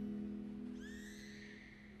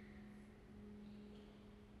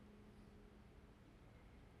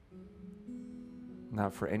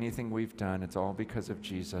 Not for anything we've done, it's all because of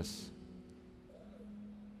Jesus.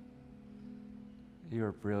 You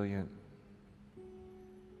are brilliant.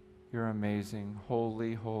 You're amazing.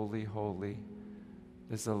 Holy, holy, holy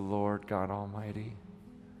is the Lord God Almighty,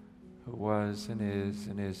 who was and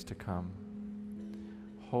is to come.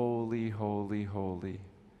 Holy, holy, holy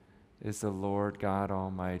is the Lord God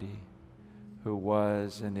Almighty, who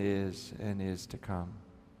was and is to come.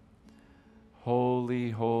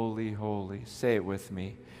 Holy, holy, holy. Say it with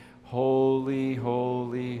me. Holy,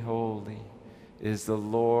 holy, holy is the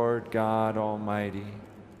Lord God Almighty,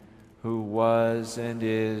 who was and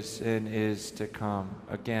is to come.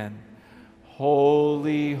 Again.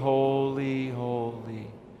 Holy, holy, holy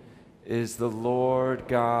is the Lord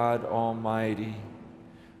God Almighty,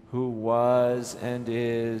 who was and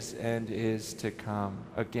is to come.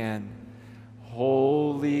 Again,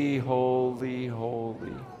 holy, holy,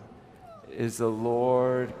 holy is the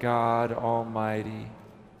Lord God Almighty,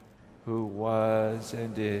 who was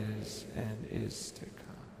and is to come.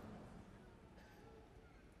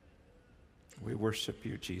 We worship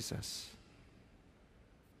you, Jesus.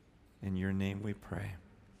 In your name we pray.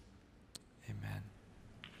 Amen.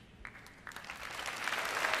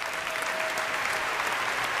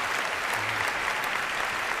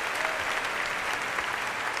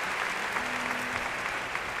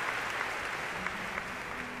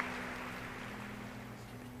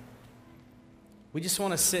 We just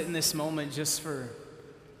want to sit in this moment just for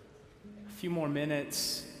a few more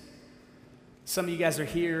minutes. Some of you guys are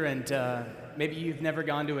here and maybe you've never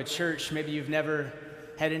gone to a church. Maybe you've never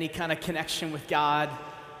had any kind of connection with God.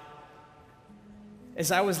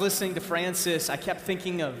 As I was listening to Francis, I kept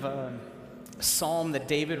thinking of a psalm that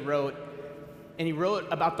David wrote. And he wrote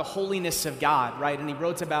about the holiness of God, right? And he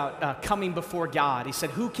wrote about coming before God. He said,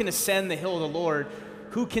 who can ascend the hill of the Lord?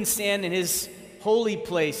 Who can stand in his holy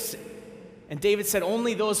place? And David said,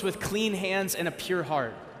 only those with clean hands and a pure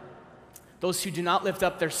heart. Those who do not lift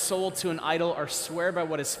up their soul to an idol or swear by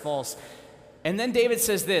what is false. And then David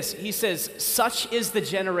says this. He says, such is the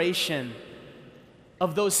generation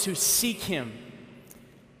of those who seek him,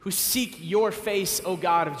 who seek your face, O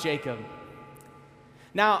God of Jacob.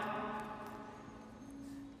 Now,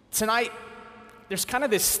 tonight, there's kind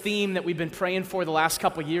of this theme that we've been praying for the last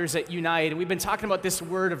couple years at Unite, and we've been talking about this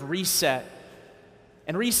word of reset.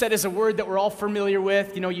 And reset is a word that we're all familiar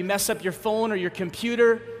with. You know, you mess up your phone or your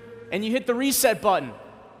computer, and you hit the reset button.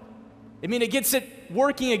 I mean, it gets it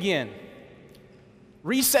working again.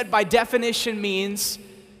 Reset, by definition, means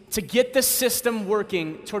to get the system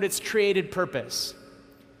working toward its created purpose.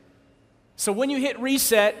 So when you hit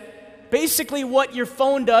reset, basically what your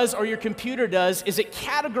phone does or your computer does is it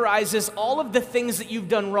categorizes all of the things that you've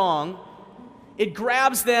done wrong. It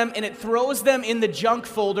grabs them and it throws them in the junk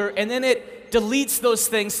folder, and then it deletes those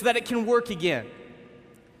things so that it can work again.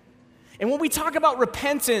 And when we talk about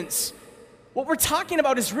repentance, what we're talking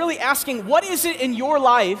about is really asking, what is it in your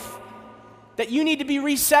life that you need to be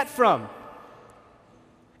reset from?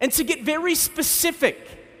 And to get very specific,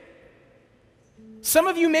 some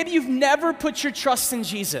of you, maybe you've never put your trust in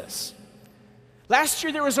Jesus. Last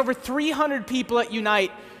year, there was over 300 people at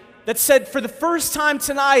Unite that said, for the first time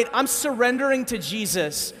tonight, I'm surrendering to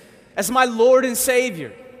Jesus as my Lord and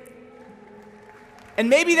Savior. And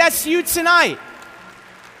maybe that's you tonight.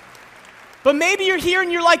 But maybe you're here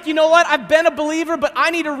and you're like, you know what? I've been a believer, but I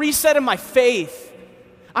need a reset in my faith.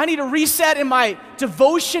 I need a reset in my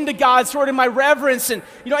devotion to God, sort of in my reverence. And,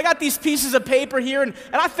 you know, I got these pieces of paper here, and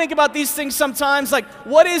I think about these things sometimes, like,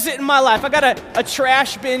 what is it in my life? I got a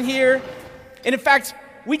trash bin here. And in fact,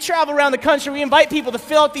 we travel around the country. We invite people to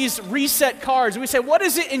fill out these reset cards. We say, what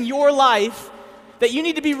is it in your life that you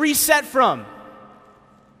need to be reset from?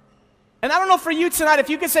 And I don't know for you tonight,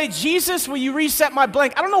 if you could say, Jesus, will you reset my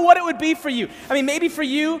blank? I don't know what it would be for you. I mean, maybe for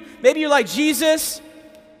you, maybe you're like, Jesus,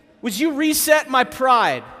 would you reset my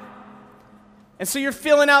pride? And so you're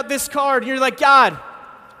filling out this card, and you're like, God,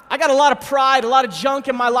 I got a lot of pride, a lot of junk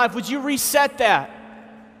in my life. Would you reset that?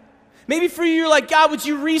 Maybe for you, you're like, God, would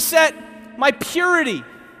you reset my purity?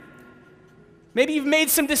 Maybe you've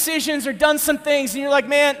made some decisions or done some things, and you're like,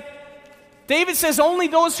 man, David says only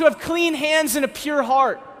those who have clean hands and a pure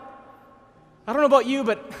heart. I don't know about you,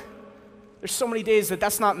 but there's so many days that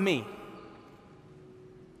that's not me.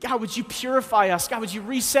 God, would you purify us? God, would you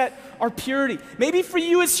reset our purity? Maybe for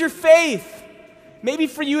you it's your faith. Maybe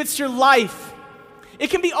for you it's your life.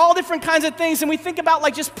 It can be all different kinds of things, and we think about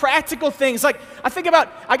like just practical things. Like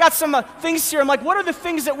I got some things here. I'm like, what are the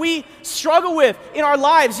things that we struggle with in our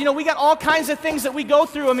lives? You know, we got all kinds of things that we go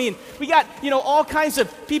through. I mean, we got, you know, all kinds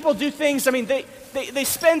of people do things. I mean, they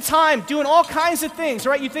spend time doing all kinds of things,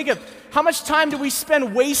 right? You think of how much time do we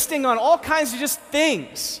spend wasting on all kinds of just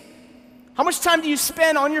things? How much time do you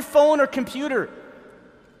spend on your phone or computer?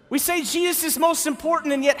 We say Jesus is most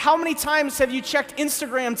important, and yet how many times have you checked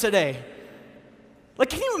Instagram today? Like,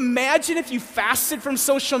 can you imagine if you fasted from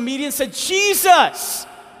social media and said, Jesus,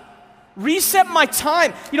 reset my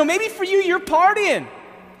time? You know, maybe for you, you're partying.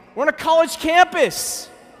 We're on a college campus.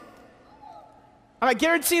 I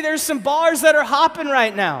guarantee there's some bars that are hopping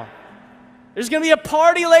right now. There's going to be a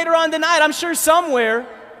party later on tonight, I'm sure somewhere.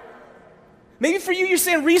 Maybe for you, you're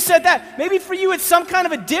saying reset that. Maybe for you, it's some kind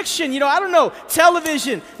of addiction. You know, I don't know,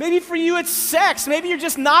 television. Maybe for you, it's sex. Maybe you're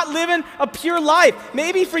just not living a pure life.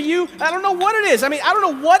 Maybe for you, I don't know what it is. I mean, I don't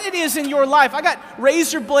know what it is in your life. I got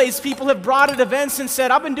razor blades people have brought at events and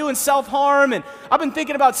said, I've been doing self-harm, and I've been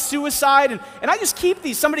thinking about suicide, and I just keep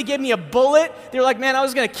these. Somebody gave me a bullet. They were like, man, I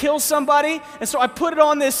was going to kill somebody, and so I put it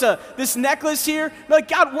on this necklace here. I'm like,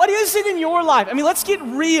 God, what is it in your life? I mean, let's get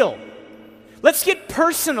real. Let's get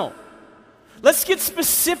personal. Let's get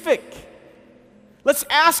specific. Let's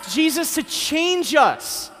ask Jesus to change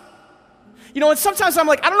us. You know, and sometimes I'm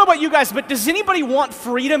like, I don't know about you guys, but does anybody want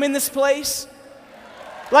freedom in this place?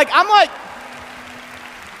 Like, I'm like,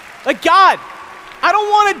 God, I don't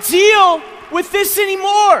want to deal with this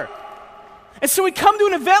anymore. And so we come to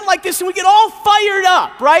an event like this and we get all fired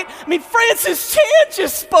up, right? I mean, Francis Chan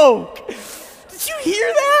just spoke. Did you hear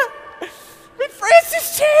that? I mean,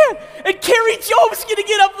 Francis Chan and Carrie Job's going to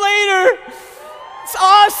get up later. It's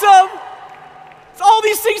awesome. It's all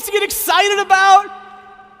these things to get excited about.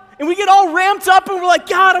 And we get all ramped up and we're like,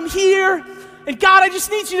 God, I'm here. And God, I just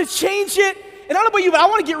need you to change it. And I don't know about you, but I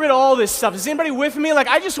want to get rid of all this stuff. Is anybody with me? Like,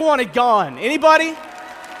 I just want it gone. Anybody?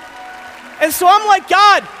 And so I'm like,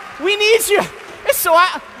 God, we need you. And so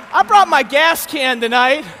I brought my gas can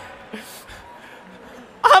tonight.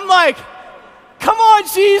 I'm like, come on,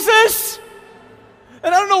 Jesus.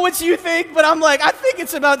 And I don't know what you think, but I'm like, I think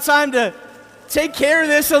it's about time to take care of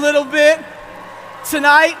this a little bit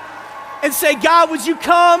tonight and say, God, would you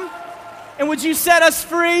come and would you set us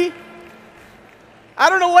free? I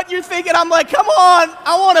don't know what you're thinking. I'm like, come on,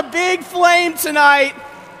 I want a big flame tonight.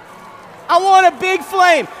 I want a big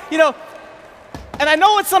flame. You know, and I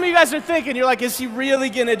know what some of you guys are thinking. You're like, is he really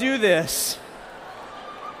going to do this?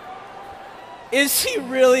 Is he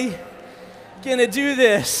really going to do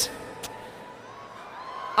this?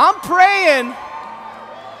 I'm praying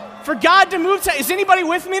for God to move. Is anybody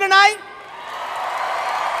with me tonight?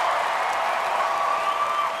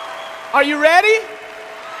 Are you ready?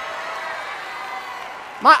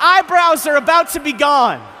 My eyebrows are about to be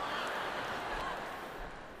gone.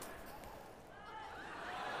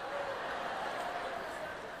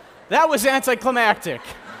 That was anticlimactic.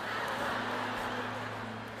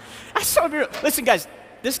 Listen, guys,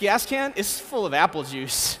 this gas can is full of apple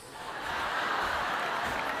juice.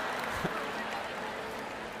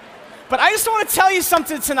 But I just want to tell you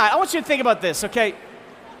something tonight. I want you to think about this, okay?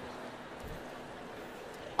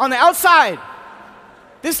 On the outside,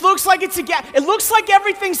 this looks like it's it looks like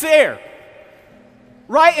everything's there,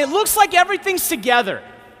 right? It looks like everything's together.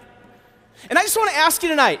 And I just want to ask you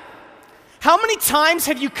tonight, how many times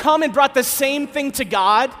have you come and brought the same thing to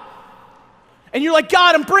God? And you're like,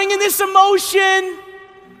 God, I'm bringing this emotion.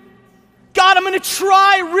 God, I'm going to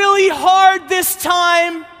try really hard this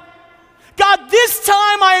time. God, this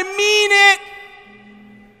time I mean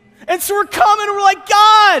it. And so we're coming and we're like,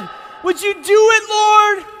 God, would you do it,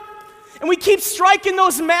 Lord? And we keep striking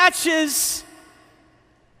those matches.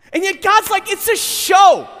 And yet God's like, it's a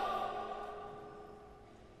show.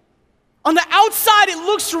 On the outside, it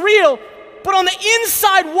looks real, but on the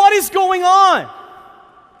inside, what is going on?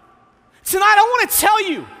 Tonight, I want to tell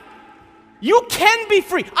you, you can be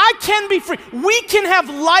free. I can be free. We can have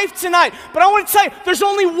life tonight. But I want to tell you, there's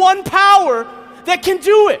only one power that can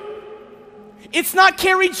do it. It's not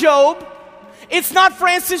Carrie Job. It's not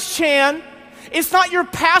Francis Chan. It's not your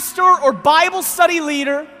pastor or Bible study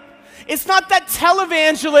leader. It's not that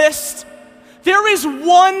televangelist. There is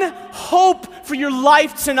one hope for your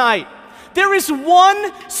life tonight. There is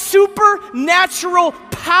one supernatural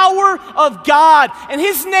power of God, and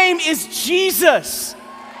his name is Jesus.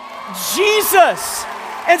 Jesus.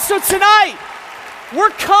 And so tonight,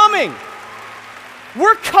 we're coming.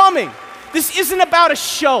 We're coming. This isn't about a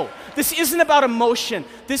show. This isn't about emotion.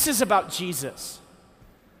 This is about Jesus.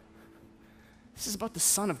 This is about the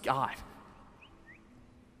Son of God.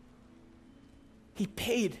 He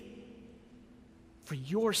paid for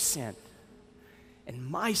your sin and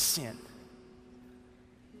my sin.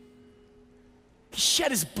 He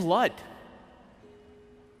shed his blood.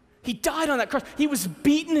 He died on that cross. He was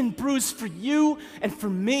beaten and bruised for you and for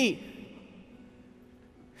me.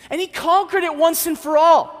 And he conquered it once and for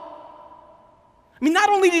all. I mean, not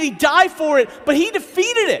only did he die for it, but he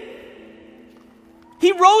defeated it.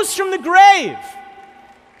 He rose from the grave.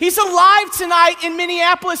 He's alive tonight in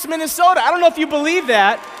Minneapolis, Minnesota. I don't know if you believe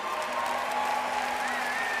that.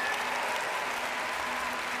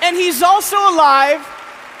 And he's also alive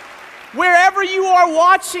wherever you are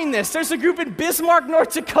watching this. There's a group in Bismarck,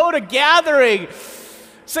 North Dakota gathering,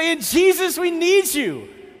 saying, Jesus, we need you.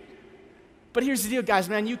 But here's the deal, guys,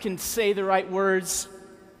 man, you can say the right words.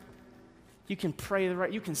 You can pray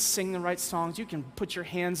you can sing the right songs. You can put your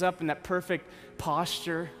hands up in that perfect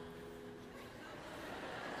posture.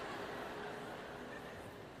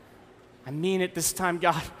 I mean it this time,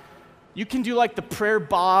 God. You can do like the prayer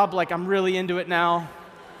bob, like I'm really into it now.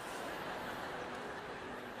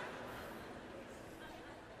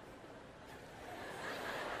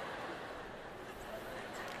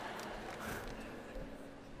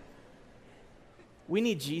 We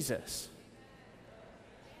need Jesus.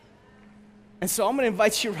 And so I'm going to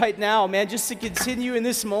invite you right now, man, just to continue in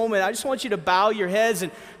this moment. I just want you to bow your heads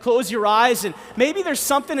and close your eyes. And maybe there's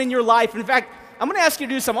something in your life. In fact, I'm going to ask you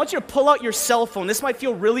to do something. I want you to pull out your cell phone. This might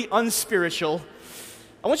feel really unspiritual.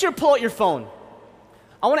 I want you to pull out your phone.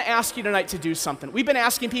 I want to ask you tonight to do something. We've been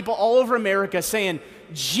asking people all over America saying,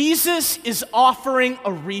 Jesus is offering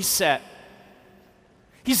a reset.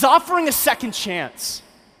 He's offering a second chance.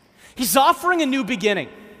 He's offering a new beginning.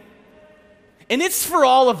 And it's for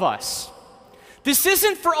all of us. This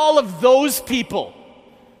isn't for all of those people.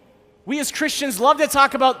 We as Christians love to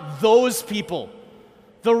talk about those people,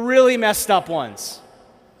 the really messed up ones.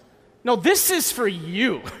 No, this is for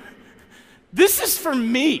you. This is for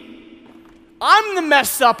me. I'm the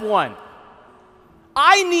messed up one.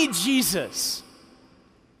 I need Jesus.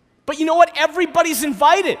 But you know what? Everybody's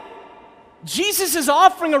invited. Jesus is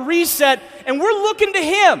offering a reset, and we're looking to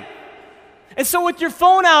him. And so with your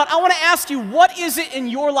phone out, I want to ask you, what is it in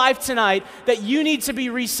your life tonight that you need to be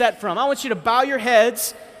reset from? I want you to bow your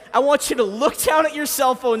heads. I want you to look down at your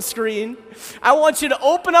cell phone screen. I want you to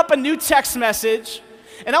open up a new text message.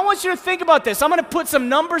 And I want you to think about this. I'm going to put some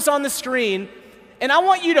numbers on the screen, and I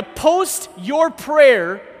want you to post your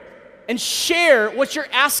prayer and share what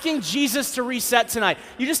you're asking Jesus to reset tonight.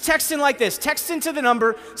 You just text in like this. Text into the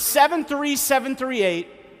number 73738.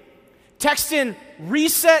 Text in,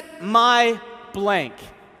 reset my blank.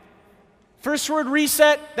 First word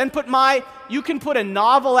reset, then put my. You can put a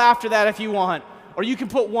novel after that if you want, or you can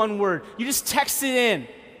put one word. You just text it in.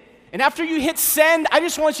 And after you hit send, I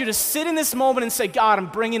just want you to sit in this moment and say, God, I'm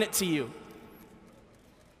bringing it to you.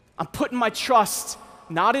 I'm putting my trust,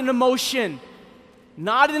 not in emotion,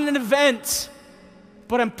 not in an event,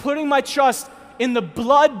 but I'm putting my trust in the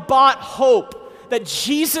blood-bought hope that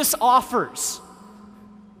Jesus offers.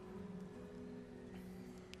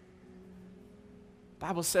 The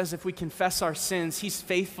Bible says if we confess our sins, he's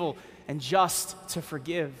faithful and just to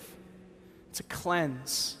forgive, to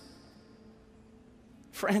cleanse.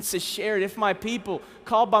 Francis shared, if my people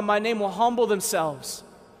called by my name will humble themselves.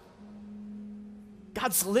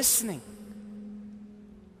 God's listening.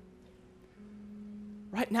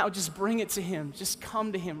 Right now, just bring it to him. Just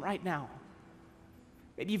come to him right now.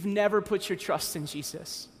 Maybe you've never put your trust in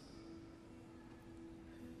Jesus.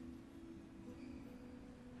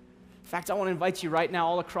 In fact, I want to invite you right now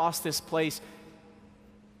all across this place.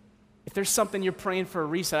 If there's something you're praying for a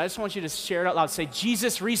reset, I just want you to share it out loud. Say,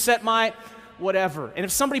 Jesus, reset my whatever. And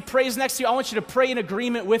if somebody prays next to you, I want you to pray in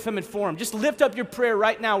agreement with them and for them. Just lift up your prayer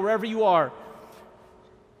right now, wherever you are.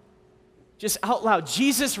 Just out loud.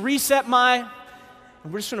 Jesus, reset my...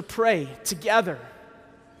 And we're just going to pray together.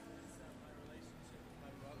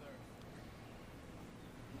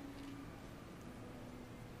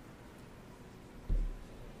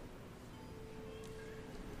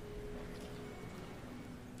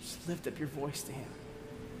 Just lift up your voice to him.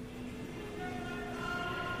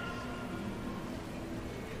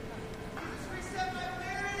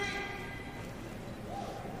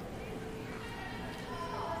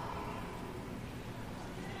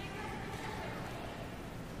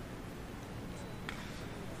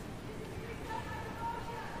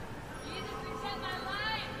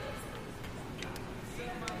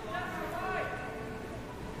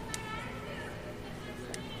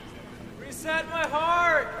 Reset my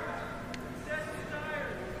heart.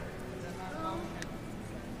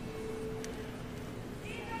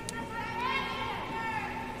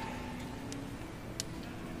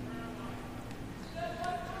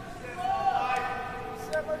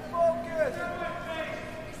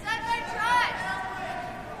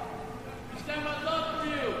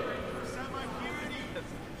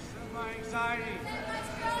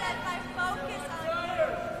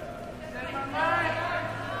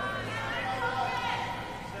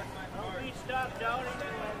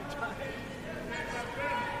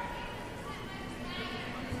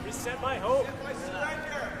 Reset my hope. Reset my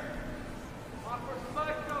surrender.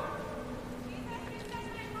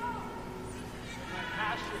 My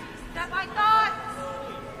passion. Reset my thoughts.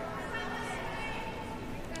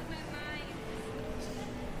 Reset my mind.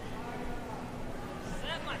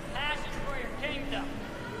 Set my passion for your kingdom.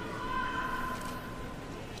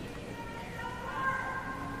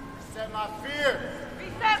 Reset my fear.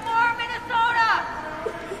 Reset more Minnesota.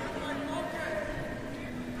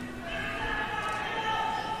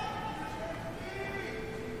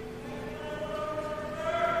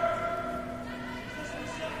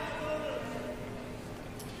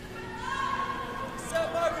 Reset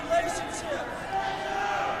my relationship.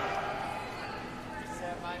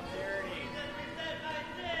 Reset my purity.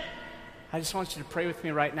 I just want you to pray with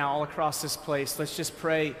me right now all across this place. Let's just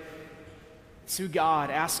pray to God,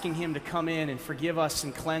 asking him to come in and forgive us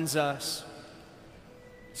and cleanse us.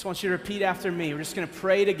 I just want you to repeat after me. We're just going to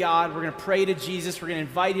pray to God. We're going to pray to Jesus. We're going to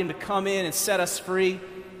invite him to come in and set us free.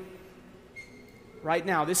 Right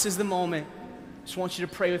now, this is the moment. I just want you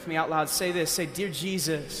to pray with me out loud. Say this. Say, dear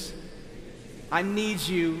Jesus, I need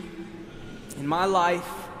you in my life.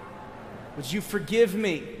 Would you forgive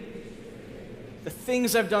me the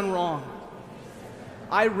things I've done wrong?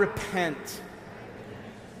 I repent.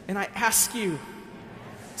 And I ask you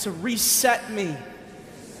to reset me.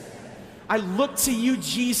 I look to you,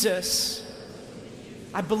 Jesus,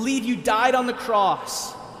 I believe you died on the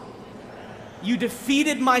cross. You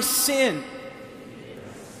defeated my sin,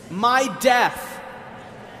 my death.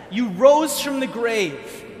 You rose from the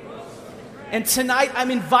grave. And tonight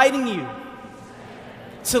I'm inviting you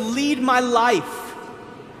to lead my life.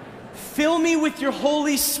 Fill me with your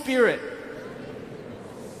Holy Spirit.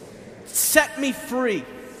 Set me free.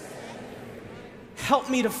 Help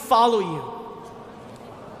me to follow you.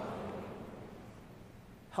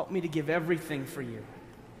 Help me to give everything for you.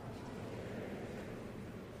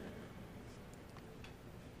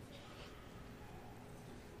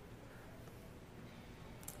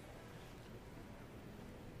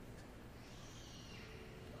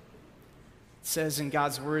 It says in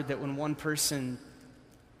God's word that when one person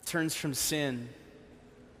turns from sin,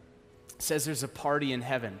 it says there's a party in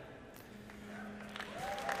heaven.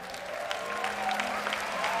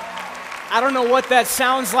 I don't know what that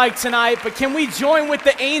sounds like tonight, but can we join with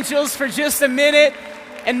the angels for just a minute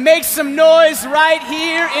and make some noise right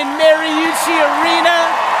here in Mariucci Arena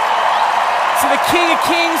to the King of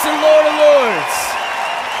Kings and Lord of Lords?